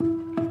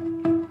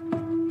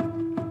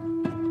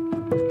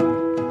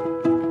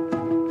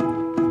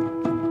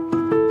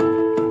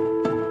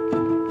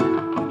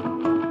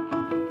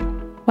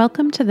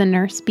Welcome to the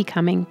Nurse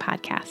Becoming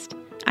podcast.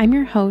 I'm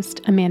your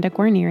host, Amanda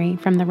Guarnieri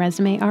from the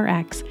Resume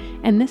RX,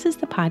 and this is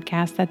the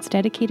podcast that's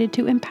dedicated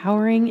to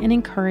empowering and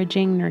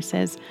encouraging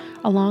nurses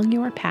along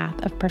your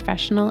path of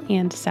professional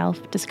and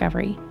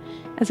self-discovery.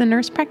 As a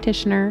nurse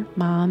practitioner,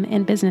 mom,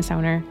 and business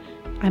owner,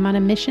 I'm on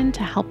a mission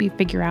to help you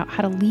figure out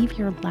how to leave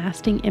your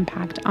lasting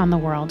impact on the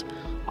world,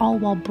 all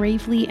while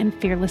bravely and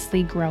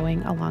fearlessly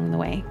growing along the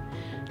way.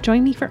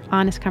 Join me for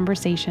honest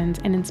conversations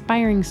and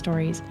inspiring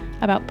stories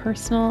about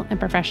personal and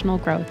professional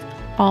growth,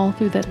 all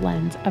through the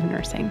lens of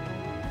nursing.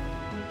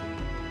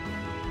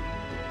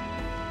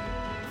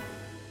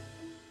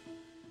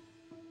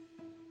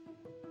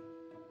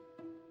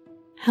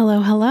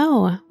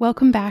 Hello.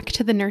 Welcome back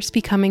to the Nurse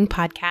Becoming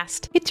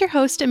podcast. It's your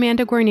host,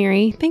 Amanda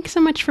Guarnieri. Thanks so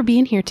much for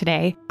being here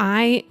today.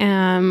 I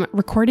am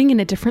recording in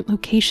a different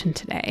location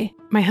today.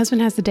 My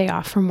husband has the day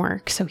off from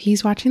work, so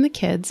he's watching the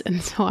kids,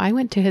 and so I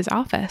went to his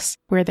office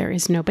where there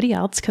is nobody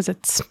else because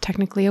it's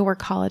technically a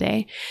work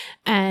holiday,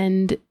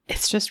 and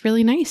it's just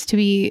really nice to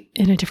be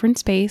in a different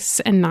space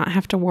and not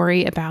have to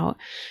worry about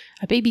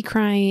a baby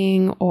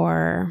crying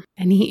or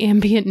any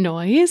ambient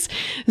noise.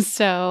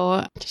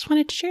 So I just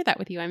wanted to share that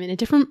with you. I'm in a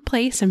different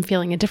place. I'm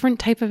feeling a different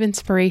type of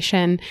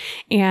inspiration.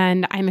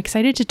 And I'm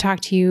excited to talk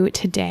to you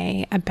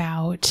today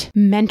about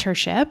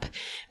mentorship,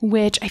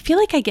 which I feel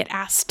like I get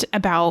asked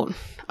about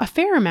a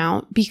fair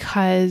amount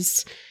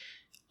because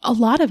a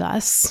lot of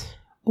us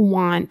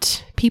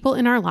want people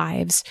in our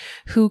lives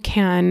who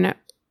can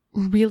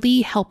really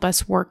help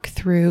us work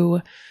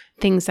through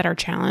things that are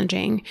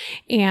challenging.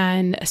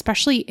 And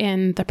especially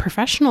in the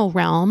professional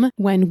realm,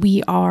 when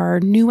we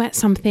are new at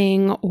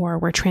something or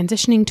we're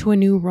transitioning to a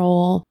new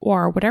role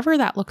or whatever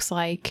that looks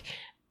like,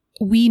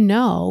 we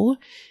know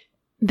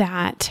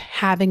that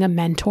having a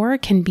mentor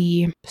can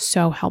be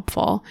so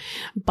helpful,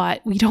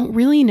 but we don't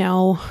really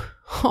know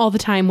all the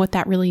time what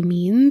that really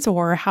means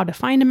or how to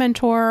find a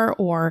mentor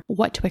or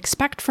what to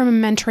expect from a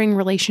mentoring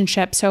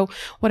relationship. So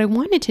what I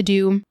wanted to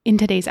do in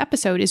today's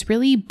episode is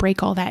really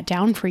break all that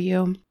down for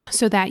you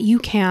so that you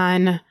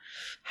can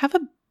have a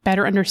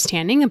better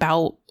understanding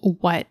about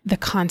what the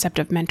concept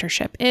of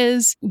mentorship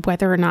is,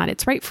 whether or not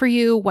it's right for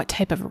you, what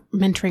type of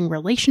mentoring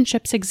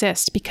relationships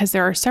exist, because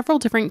there are several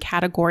different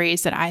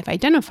categories that I've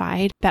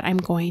identified that I'm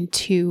going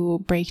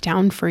to break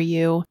down for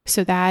you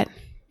so that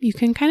you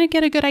can kind of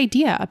get a good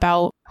idea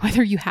about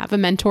whether you have a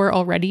mentor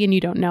already and you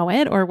don't know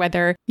it, or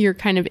whether you're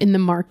kind of in the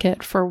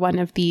market for one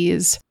of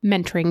these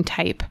mentoring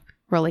type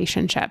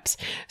relationships.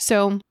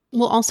 So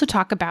we'll also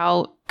talk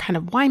about kind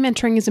of why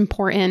mentoring is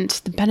important,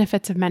 the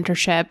benefits of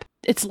mentorship.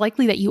 It's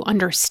likely that you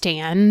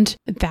understand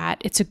that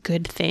it's a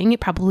good thing.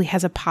 It probably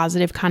has a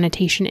positive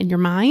connotation in your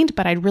mind,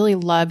 but I'd really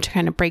love to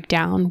kind of break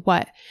down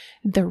what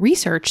the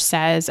research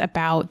says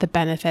about the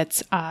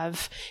benefits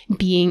of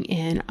being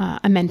in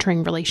a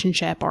mentoring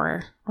relationship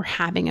or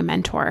having a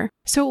mentor.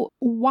 So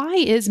why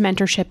is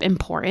mentorship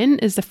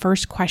important is the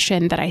first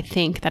question that I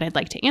think that I'd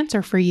like to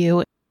answer for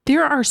you.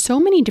 There are so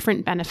many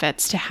different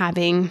benefits to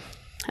having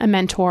a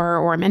mentor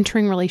or a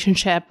mentoring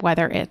relationship,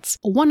 whether it's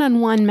a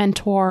one-on-one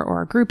mentor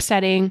or a group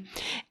setting.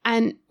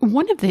 And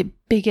one of the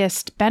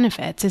biggest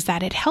benefits is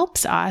that it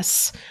helps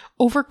us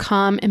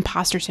overcome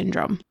imposter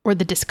syndrome or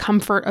the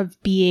discomfort of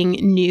being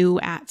new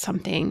at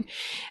something.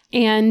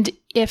 And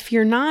if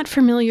you're not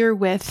familiar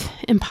with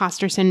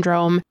imposter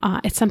syndrome,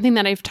 it's something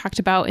that I've talked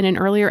about in an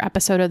earlier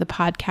episode of the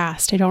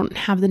podcast. I don't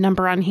have the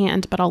number on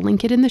hand, but I'll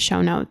link it in the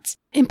show notes.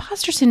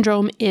 Imposter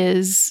syndrome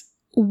is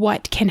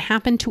what can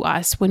happen to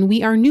us when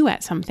we are new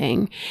at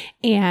something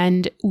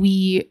and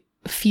we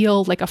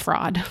feel like a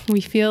fraud.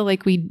 We feel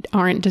like we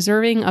aren't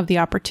deserving of the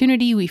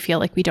opportunity. We feel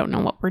like we don't know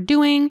what we're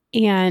doing.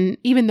 And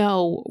even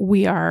though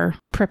we are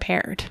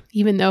prepared,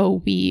 even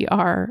though we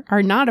are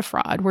not a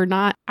fraud, we're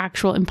not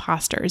actual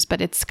imposters, but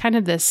it's kind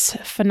of this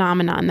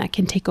phenomenon that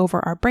can take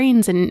over our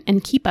brains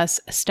and keep us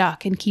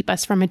stuck and keep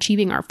us from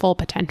achieving our full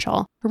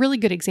potential. A really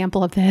good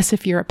example of this,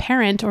 if you're a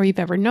parent or you've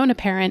ever known a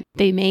parent,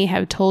 they may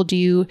have told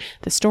you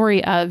the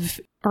story of,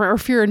 or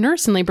if you're a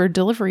nurse in labor and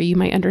delivery, you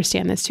might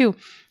understand this too.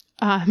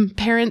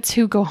 Parents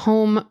who go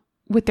home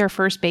with their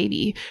first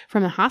baby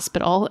from the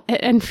hospital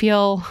and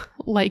feel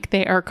like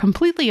they are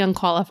completely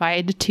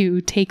unqualified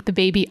to take the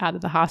baby out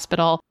of the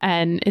hospital.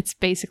 And it's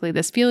basically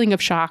this feeling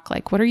of shock,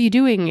 like, what are you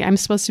doing? I'm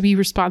supposed to be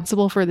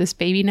responsible for this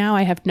baby now.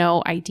 I have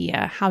no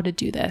idea how to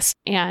do this.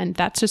 And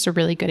that's just a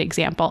really good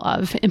example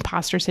of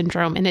imposter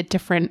syndrome in a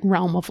different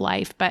realm of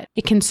life, but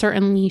it can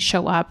certainly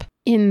show up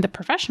in the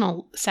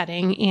professional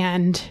setting,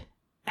 and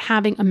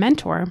having a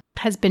mentor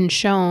has been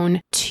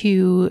shown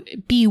to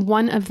be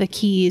one of the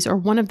keys or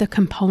one of the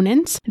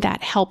components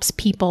that helps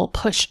people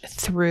push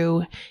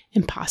through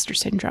imposter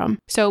syndrome.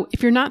 So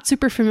if you're not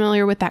super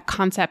familiar with that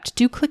concept,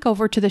 do click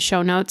over to the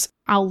show notes.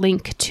 I'll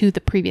link to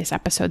the previous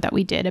episode that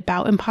we did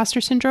about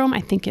imposter syndrome. I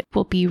think it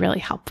will be really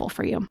helpful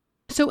for you.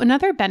 So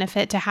another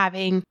benefit to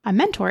having a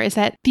mentor is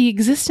that the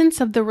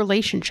existence of the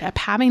relationship,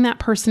 having that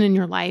person in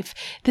your life,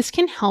 this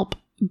can help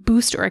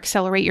boost or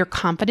accelerate your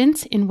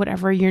confidence in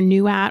whatever you're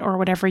new at or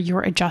whatever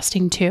you're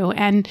adjusting to.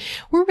 And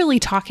we're really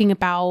talking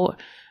about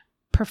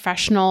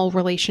professional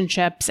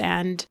relationships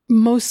and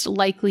most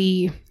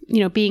likely,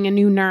 being a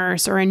new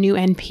nurse or a new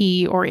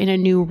NP or in a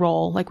new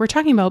role. Like we're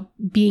talking about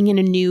being in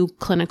a new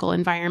clinical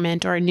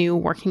environment or a new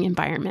working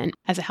environment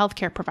as a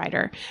healthcare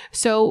provider.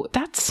 So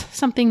that's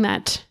something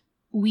that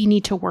we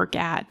need to work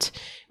at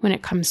when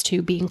it comes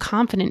to being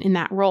confident in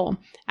that role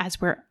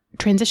as we're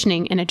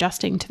transitioning and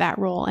adjusting to that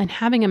role. And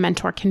having a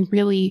mentor can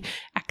really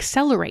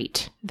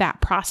accelerate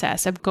that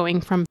process of going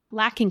from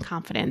lacking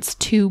confidence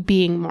to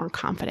being more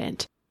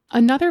confident.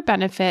 Another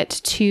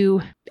benefit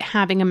to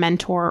having a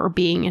mentor or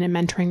being in a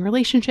mentoring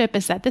relationship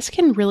is that this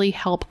can really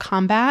help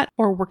combat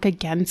or work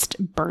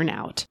against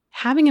burnout.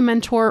 Having a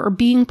mentor or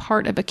being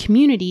part of a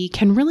community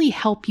can really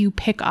help you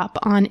pick up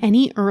on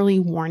any early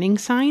warning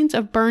signs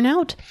of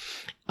burnout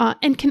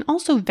and can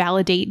also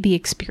validate the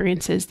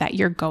experiences that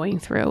you're going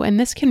through. And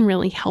this can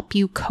really help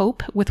you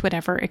cope with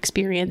whatever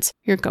experience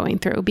you're going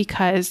through,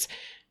 because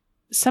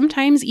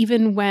sometimes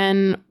even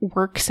when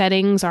work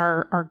settings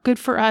are good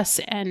for us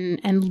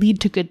and lead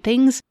to good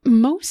things,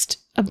 most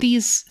of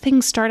these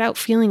things start out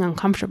feeling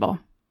uncomfortable.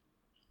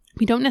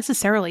 We don't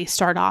necessarily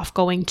start off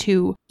going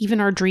to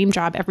even our dream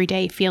job every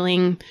day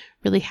feeling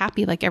really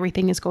happy, like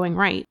everything is going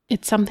right.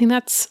 It's something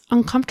that's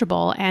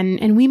uncomfortable,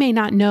 and we may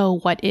not know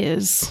what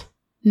is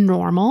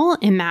normal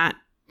in that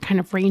kind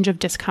of range of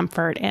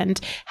discomfort. And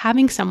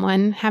having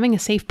a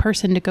safe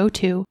person to go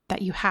to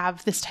that you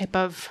have this type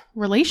of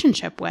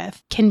relationship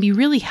with can be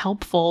really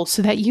helpful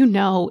so that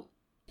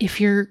if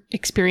you're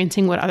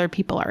experiencing what other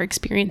people are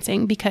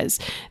experiencing, because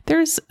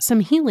there's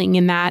some healing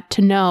in that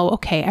to know,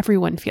 okay,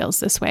 everyone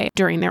feels this way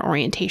during their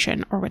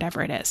orientation or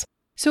whatever it is.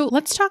 So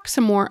let's talk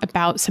some more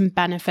about some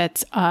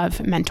benefits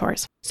of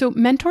mentors. So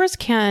mentors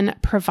can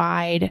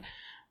provide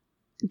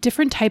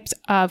different types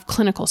of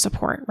clinical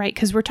support, right?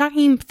 Because we're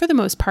talking for the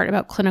most part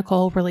about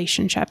clinical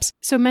relationships.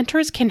 So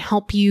mentors can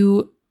help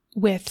you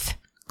with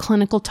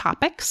clinical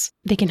topics.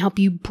 They can help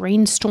you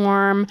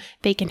brainstorm.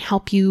 They can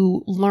help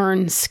you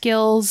learn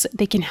skills.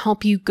 They can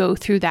help you go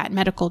through that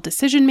medical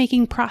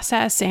decision-making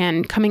process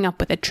and coming up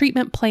with a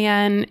treatment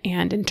plan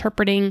and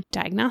interpreting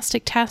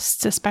diagnostic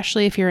tests,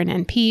 especially if you're an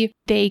NP.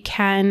 They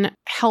can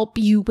help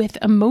you with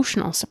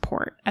emotional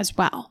support as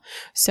well.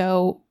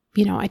 So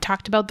I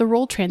talked about the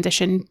role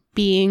transition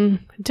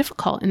being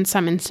difficult in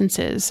some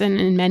instances and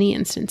in many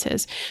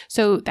instances.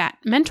 So that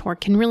mentor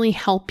can really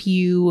help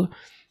you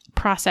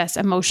process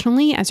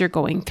emotionally as you're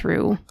going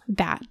through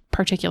that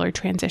particular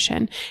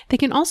transition. They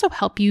can also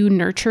help you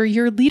nurture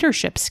your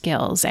leadership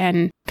skills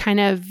and kind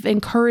of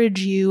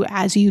encourage you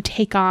as you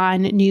take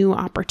on new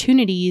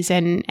opportunities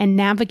and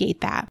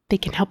navigate that. They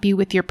can help you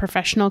with your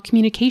professional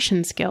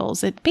communication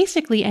skills.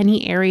 Basically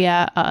any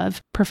area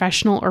of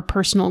professional or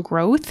personal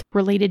growth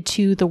related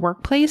to the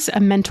workplace, a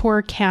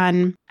mentor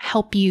can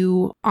help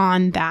you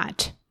on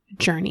that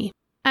journey.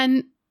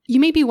 And you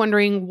may be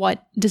wondering,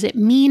 what does it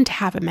mean to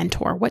have a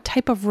mentor? What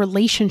type of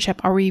relationship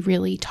are we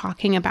really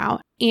talking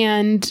about?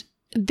 And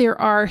there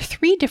are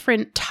 3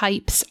 different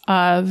types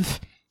of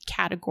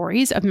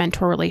categories of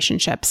mentor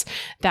relationships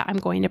that I'm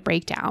going to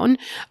break down.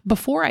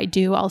 Before I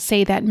do, I'll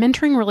say that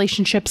mentoring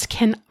relationships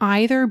can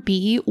either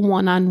be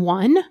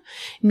one-on-one,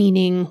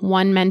 meaning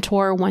one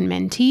mentor, one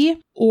mentee,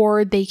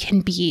 or they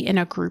can be in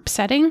a group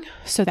setting.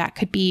 So that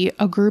could be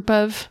a group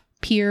of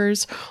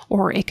peers,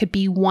 or it could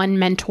be one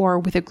mentor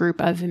with a group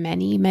of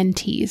many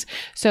mentees.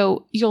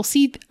 So you'll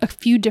see a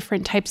few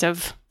different types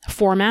of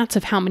formats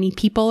of how many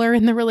people are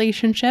in the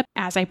relationship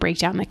as I break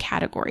down the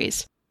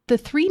categories. The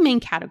 3 main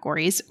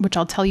categories, which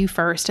I'll tell you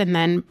first and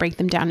then break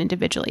them down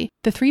individually.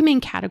 The 3 main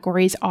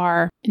categories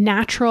are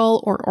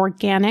natural or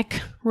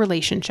organic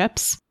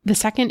relationships. The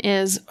second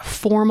is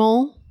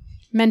formal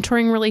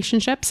mentoring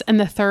relationships. And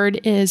the third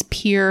is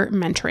peer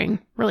mentoring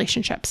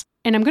relationships.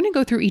 And I'm going to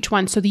go through each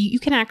one so that you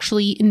can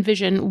actually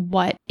envision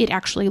what it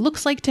actually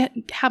looks like to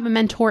have a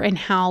mentor and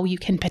how you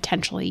can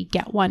potentially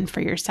get one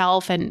for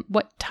yourself and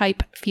what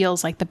type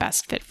feels like the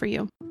best fit for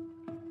you.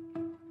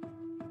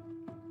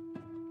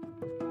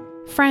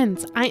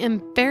 Friends, I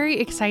am very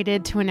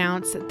excited to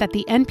announce that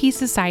the NP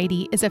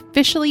Society is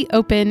officially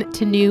open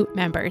to new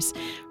members.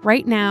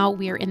 Right now,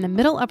 we are in the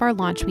middle of our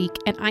launch week,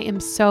 and I am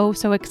so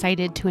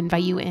excited to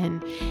invite you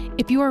in.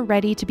 If you are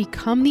ready to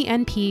become the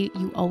NP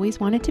you always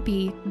wanted to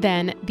be,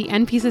 then the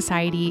NP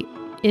Society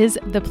is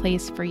the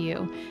place for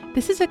you.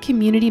 This is a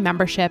community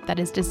membership that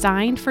is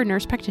designed for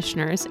nurse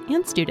practitioners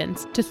and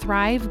students to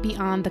thrive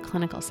beyond the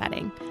clinical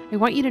setting. I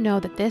want you to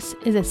know that this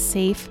is a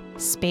safe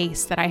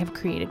space that I have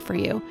created for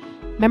you.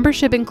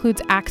 Membership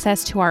includes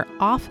access to our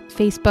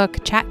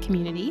off-Facebook chat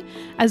community,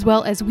 as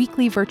well as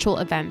weekly virtual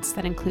events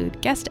that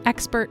include guest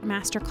expert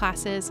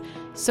masterclasses,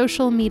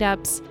 social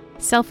meetups,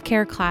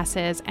 self-care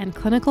classes, and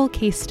clinical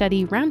case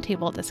study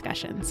roundtable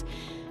discussions.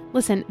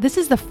 Listen, this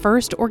is the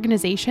first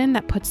organization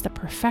that puts the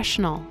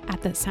professional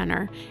at the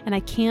center, and I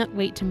can't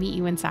wait to meet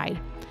you inside.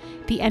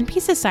 The NP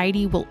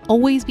Society will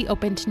always be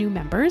open to new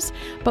members,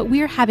 but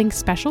we are having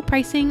special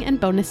pricing and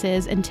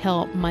bonuses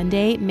until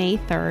Monday, May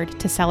 3rd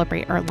to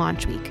celebrate our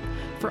launch week.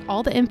 For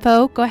all the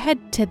info, go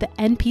ahead to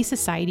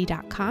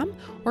thenpsociety.com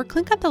or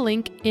click on the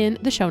link in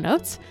the show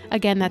notes.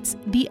 Again, that's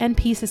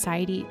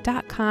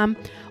thenpsociety.com,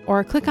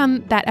 or click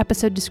on that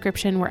episode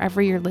description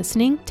wherever you're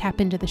listening, tap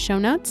into the show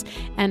notes,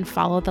 and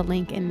follow the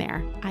link in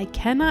there. I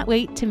cannot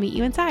wait to meet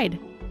you inside.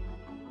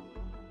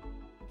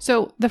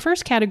 So the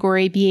first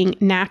category being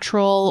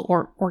natural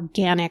or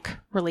organic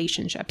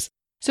relationships.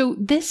 So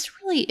this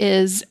really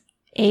is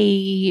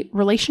a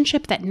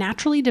relationship that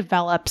naturally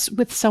develops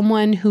with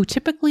someone who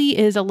typically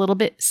is a little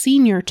bit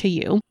senior to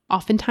you,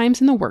 oftentimes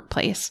in the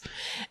workplace.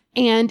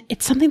 And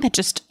it's something that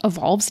just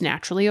evolves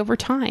naturally over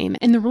time.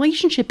 And the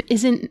relationship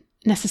isn't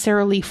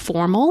necessarily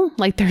formal,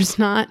 like there's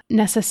not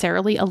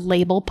necessarily a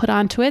label put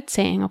onto it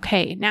saying,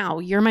 okay, now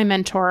you're my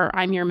mentor,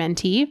 I'm your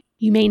mentee.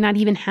 You may not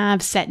even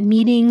have set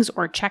meetings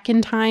or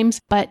check-in times,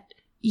 but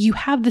you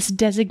have this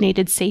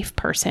designated safe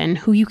person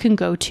who you can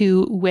go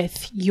to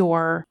with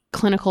your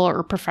clinical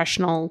or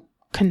professional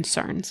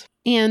concerns.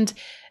 And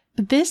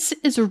this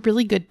is a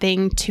really good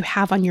thing to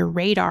have on your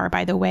radar,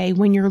 by the way,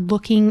 when you're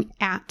looking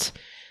at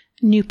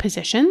new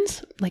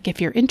positions. Like if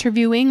you're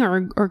interviewing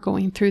or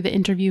going through the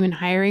interview and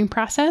hiring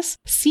process,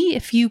 see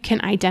if you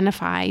can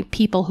identify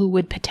people who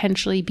would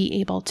potentially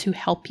be able to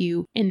help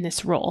you in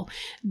this role.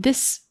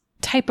 This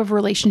type of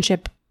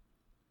relationship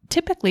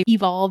typically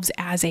evolves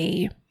as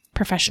a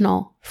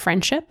professional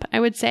friendship, I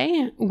would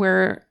say,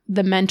 where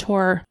the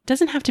mentor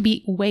doesn't have to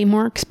be way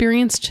more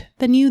experienced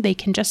than you. They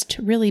can just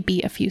really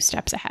be a few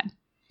steps ahead.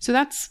 So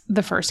that's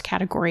the first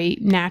category,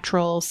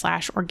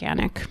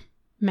 natural/organic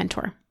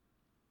mentor.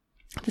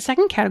 The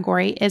second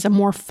category is a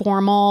more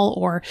formal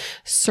or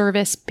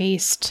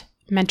service-based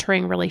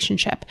mentoring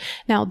relationship.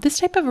 Now, this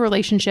type of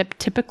relationship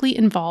typically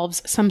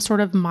involves some sort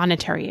of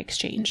monetary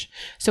exchange.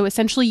 So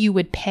essentially, you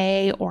would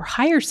pay or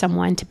hire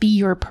someone to be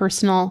your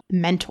personal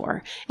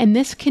mentor. And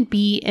this could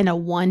be in a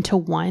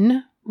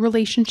one-to-one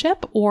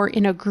relationship or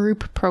in a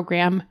group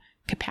program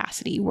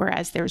capacity,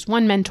 whereas there's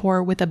one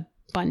mentor with a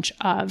bunch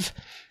of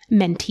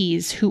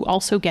mentees who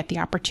also get the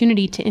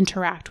opportunity to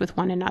interact with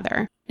one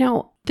another.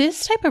 Now,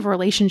 this type of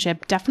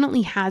relationship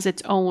definitely has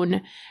its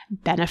own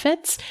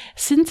benefits.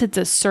 Since it's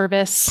a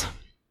service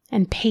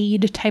and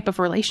paid type of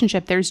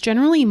relationship, there's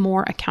generally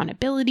more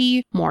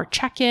accountability, more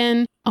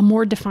check-in, a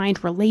more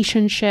defined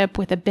relationship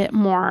with a bit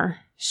more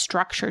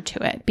structure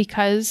to it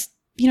because,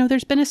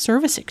 there's been a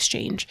service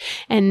exchange.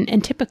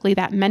 And typically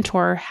that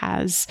mentor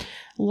has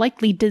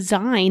likely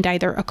designed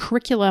either a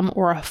curriculum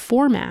or a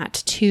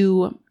format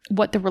to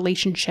what the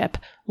relationship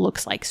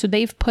looks like. So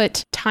they've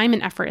put time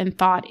and effort and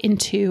thought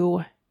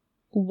into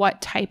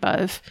what type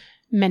of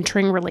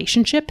mentoring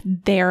relationship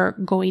they're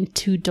going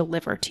to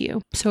deliver to you.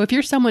 So if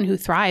you're someone who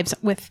thrives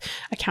with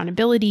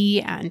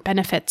accountability and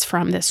benefits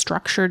from this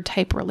structured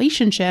type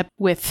relationship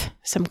with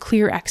some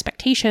clear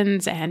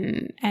expectations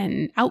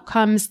and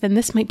outcomes, then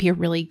this might be a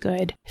really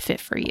good fit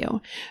for you.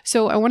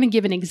 So I want to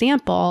give an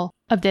example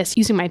of this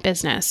using my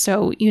business.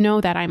 So you know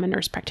that I'm a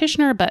nurse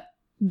practitioner, but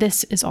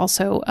this is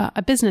also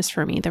a business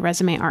for me, the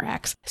Resume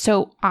RX.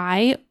 So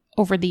I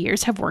over the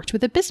years have worked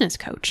with a business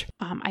coach.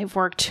 I've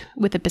worked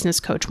with a business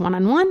coach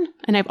one-on-one,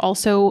 and I've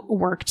also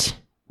worked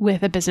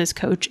with a business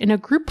coach in a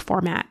group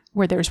format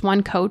where there's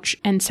one coach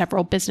and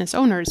several business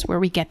owners where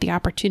we get the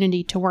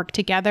opportunity to work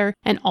together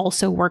and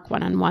also work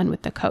one-on-one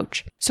with the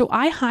coach. So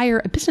I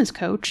hire a business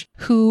coach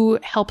who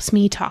helps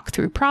me talk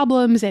through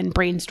problems and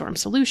brainstorm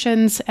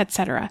solutions,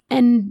 etc.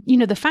 And,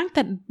 the fact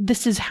that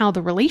this is how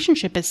the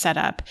relationship is set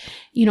up,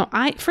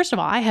 first of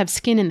all, I have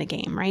skin in the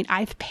game, right?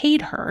 I've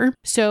paid her.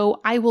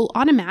 So I will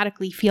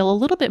automatically feel a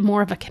little bit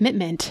more of a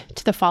commitment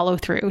to the follow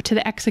through, to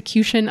the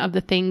execution of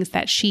the things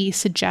that she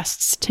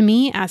suggests to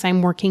me as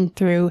I'm working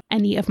through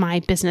any of my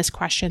business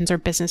questions or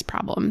business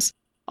problems.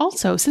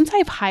 Also, since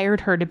I've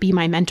hired her to be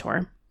my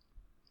mentor,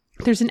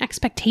 there's an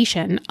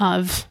expectation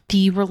of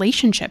the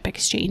relationship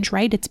exchange,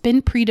 right? It's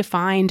been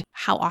predefined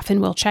how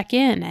often we'll check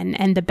in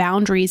and the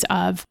boundaries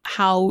of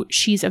how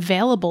she's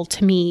available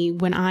to me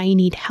when I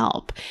need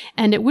help.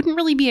 And it wouldn't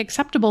really be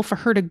acceptable for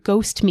her to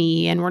ghost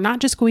me, and we're not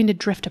just going to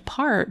drift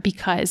apart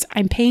because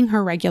I'm paying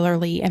her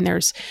regularly and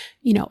there's,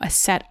 a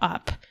set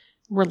up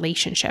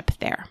relationship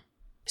there.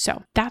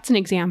 So that's an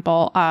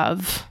example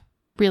of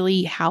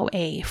really how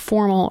a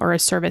formal or a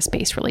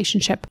service-based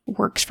relationship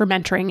works for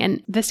mentoring.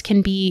 And this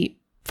can be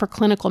for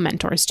clinical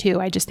mentors too.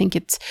 I just think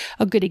it's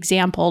a good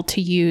example to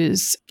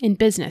use in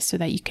business so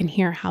that you can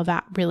hear how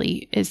that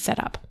really is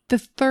set up. The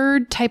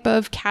third type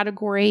of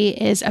category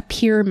is a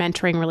peer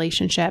mentoring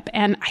relationship.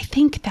 And I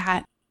think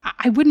that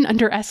I wouldn't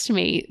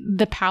underestimate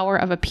the power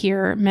of a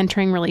peer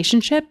mentoring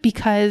relationship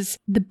because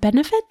the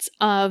benefits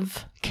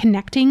of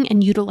connecting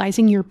and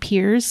utilizing your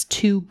peers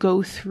to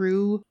go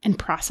through and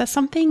process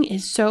something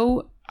is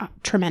so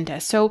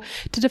tremendous. So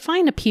to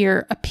define a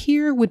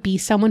peer would be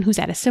someone who's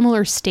at a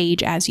similar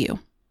stage as you,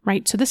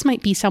 right? So this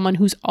might be someone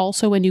who's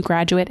also a new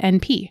graduate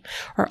NP,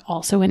 or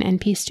also an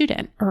NP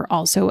student, or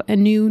also a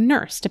new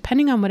nurse,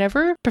 depending on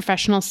whatever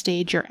professional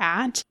stage you're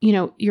at.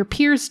 Your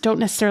peers don't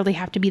necessarily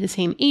have to be the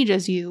same age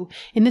as you.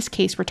 In this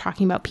case, we're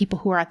talking about people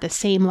who are at the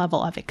same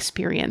level of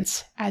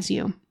experience as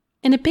you.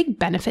 And a big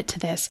benefit to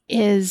this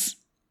is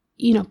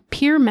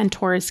peer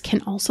mentors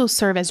can also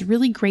serve as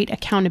really great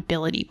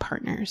accountability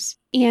partners.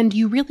 And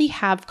you really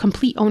have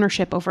complete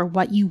ownership over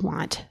what you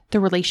want the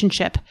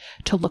relationship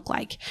to look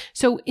like.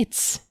 So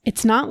it's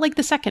not like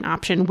the second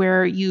option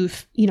where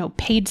you've,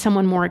 paid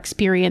someone more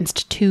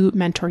experienced to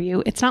mentor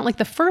you. It's not like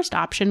the first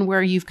option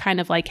where you've kind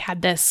of like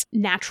had this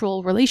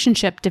natural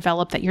relationship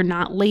develop that you're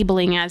not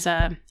labeling as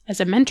a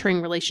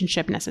mentoring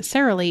relationship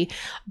necessarily.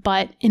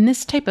 But in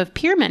this type of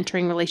peer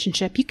mentoring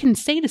relationship, you can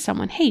say to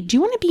someone, hey, do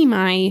you want to be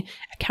my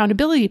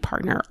accountability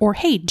partner? Or,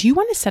 hey, do you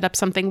want to set up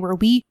something where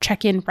we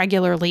check in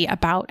regularly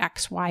about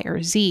X, Y,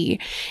 or Z?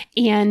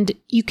 And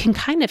you can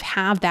kind of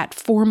have that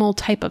formal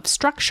type of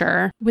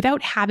structure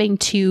without having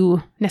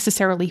to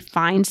necessarily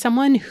find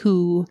someone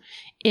who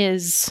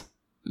is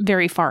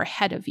very far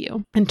ahead of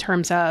you in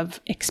terms of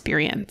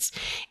experience.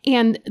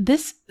 And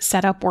this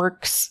setup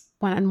works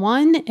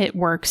one-on-one, it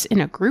works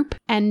in a group,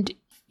 and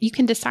you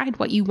can decide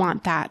what you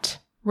want that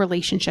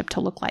relationship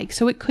to look like.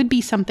 So it could be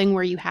something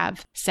where you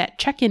have set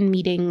check-in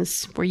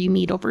meetings where you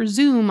meet over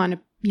Zoom on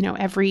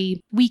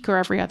every week or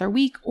every other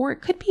week, or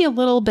it could be a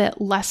little bit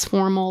less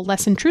formal,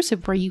 less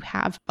intrusive, where you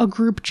have a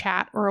group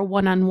chat or a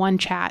one-on-one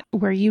chat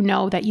where you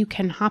know that you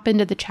can hop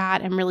into the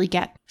chat and really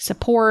get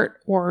support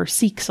or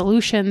seek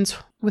solutions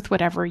with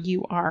whatever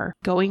you are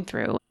going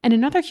through. And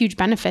another huge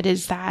benefit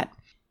is that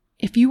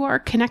if you are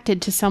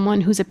connected to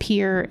someone who's a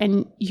peer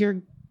and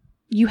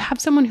you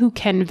have someone who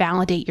can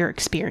validate your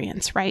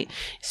experience, right?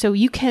 So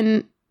you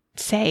can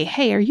say,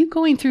 hey, are you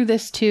going through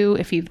this too?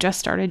 If you've just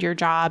started your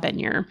job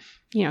and you're,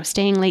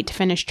 staying late to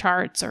finish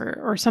charts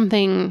or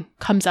something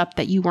comes up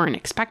that you weren't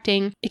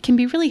expecting, it can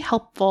be really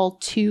helpful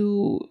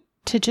to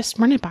just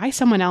run it by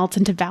someone else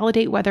and to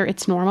validate whether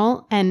it's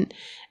normal, and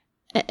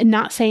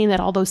not saying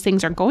that all those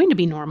things are going to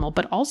be normal,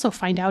 but also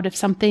find out if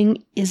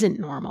something isn't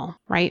normal,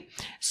 right?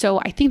 So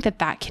I think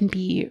that can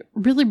be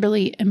really,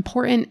 really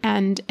important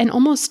and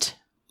almost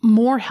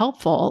more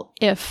helpful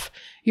if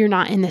you're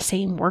not in the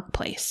same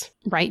workplace,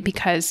 right?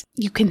 Because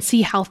you can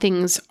see how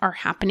things are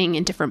happening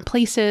in different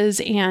places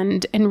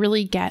and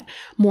really get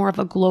more of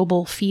a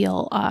global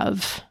feel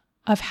of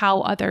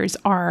how others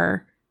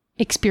are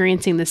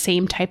experiencing the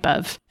same type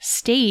of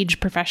stage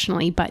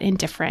professionally, but in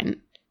different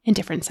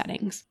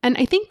settings. And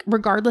I think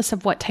regardless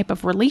of what type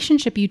of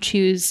relationship you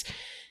choose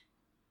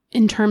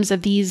in terms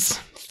of these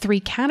three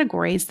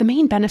categories, the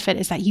main benefit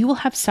is that you will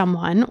have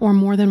someone or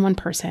more than one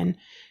person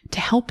to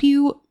help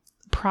you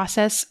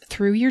process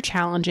through your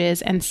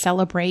challenges and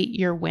celebrate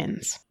your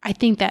wins. I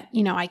think that,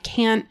 I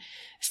can't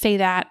say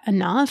that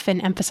enough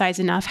and emphasize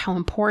enough how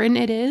important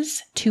it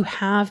is to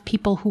have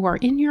people who are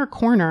in your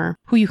corner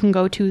who you can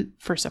go to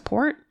for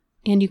support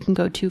and you can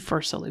go to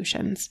for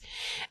solutions.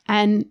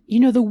 And,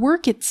 the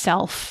work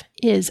itself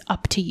is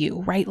up to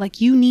you, right? Like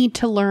you need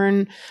to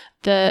learn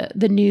the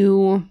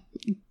new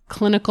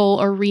clinical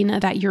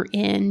arena that you're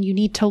in. You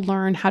need to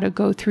learn how to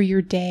go through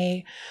your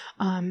day.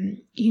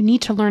 You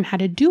need to learn how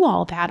to do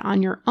all that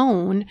on your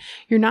own.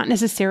 You're not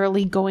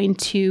necessarily going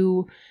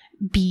to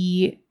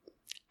be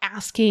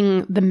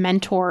asking the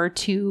mentor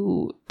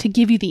to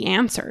give you the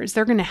answers.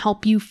 They're going to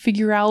help you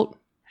figure out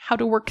how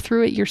to work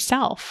through it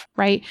yourself,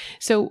 right?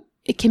 So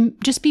it can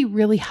just be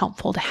really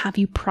helpful to have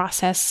you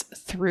process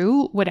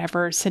through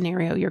whatever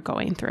scenario you're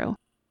going through.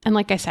 And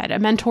like I said, a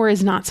mentor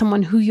is not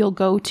someone who you'll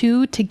go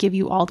to give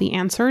you all the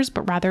answers,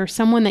 but rather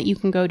someone that you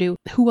can go to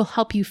who will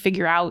help you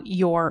figure out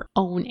your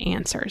own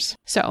answers.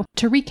 So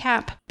to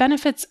recap,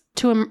 benefits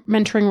to a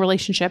mentoring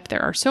relationship,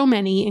 there are so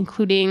many,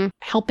 including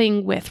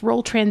helping with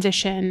role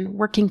transition,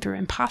 working through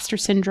imposter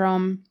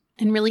syndrome,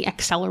 and really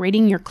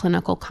accelerating your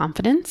clinical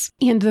confidence.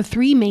 And the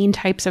three main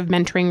types of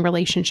mentoring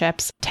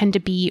relationships tend to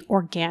be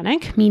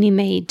organic, meaning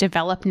they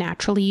develop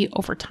naturally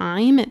over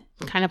time,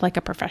 kind of like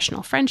a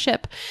professional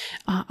friendship,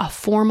 a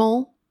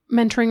formal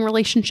mentoring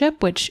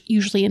relationship, which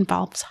usually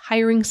involves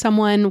hiring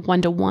someone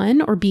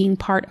one-to-one or being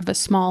part of a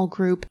small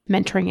group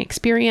mentoring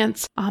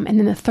experience. And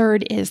then the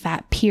third is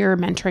that peer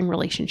mentoring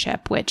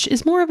relationship, which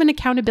is more of an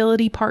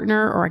accountability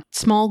partner or a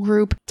small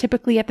group,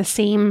 typically at the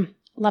same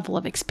level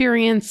of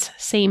experience,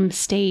 same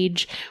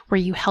stage, where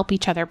you help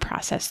each other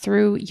process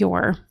through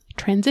your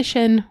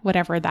transition,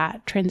 whatever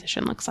that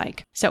transition looks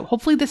like. So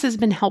hopefully this has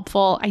been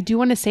helpful. I do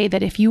want to say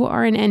that if you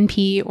are an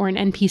NP or an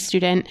NP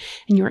student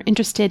and you're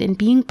interested in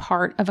being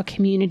part of a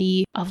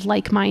community of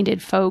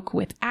like-minded folk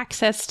with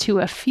access to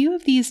a few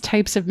of these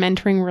types of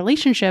mentoring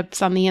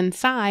relationships on the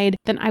inside,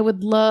 then I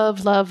would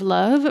love, love,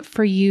 love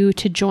for you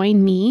to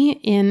join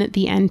me in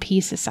the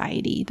NP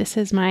Society. This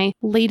is my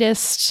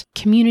latest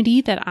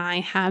community that I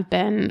have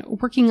been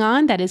working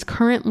on that is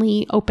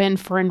currently open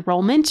for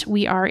enrollment.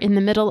 We are in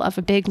the middle of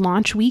a big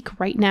launch week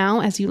right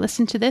now as you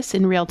listen to this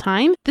in real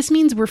time. This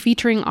means we're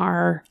featuring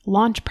our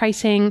launch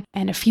pricing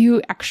and a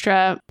few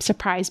extra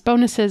surprise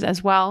bonuses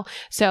as well.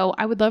 So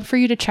I would love for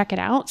you to check it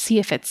out, see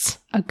if it's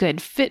a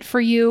good fit for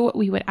you.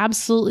 We would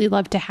absolutely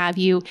love to have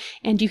you.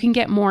 And you can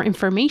get more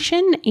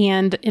information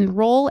and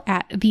enroll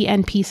at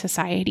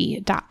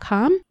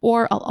thenpsociety.com,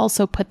 or I'll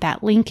also put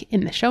that link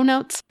in the show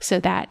notes so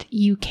that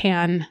you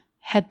can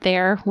head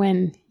there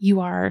when you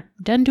are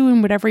done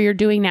doing whatever you're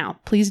doing now.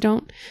 Please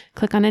don't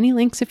click on any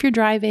links if you're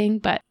driving,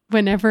 but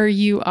whenever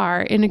you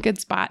are in a good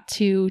spot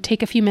to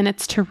take a few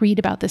minutes to read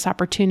about this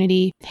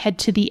opportunity, head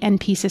to the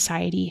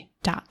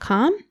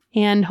npsociety.com.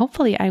 And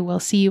hopefully I will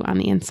see you on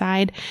the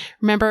inside.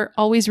 Remember,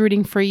 always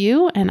rooting for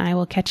you, and I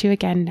will catch you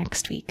again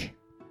next week.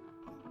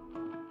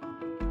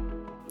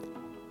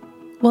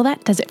 Well,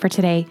 that does it for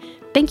today.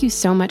 Thank you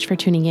so much for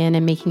tuning in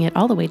and making it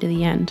all the way to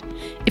the end.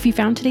 If you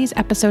found today's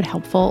episode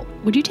helpful,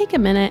 would you take a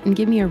minute and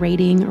give me a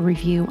rating or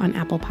review on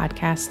Apple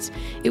Podcasts?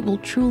 It will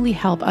truly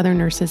help other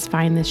nurses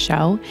find this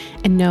show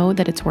and know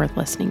that it's worth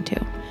listening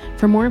to.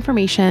 For more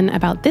information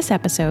about this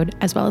episode,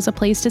 as well as a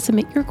place to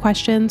submit your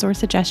questions or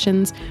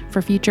suggestions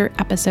for future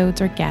episodes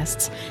or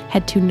guests,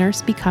 head to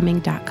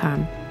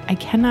nursebecoming.com. I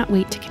cannot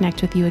wait to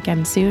connect with you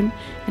again soon.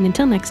 And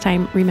until next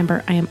time,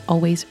 remember, I am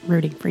always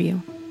rooting for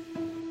you.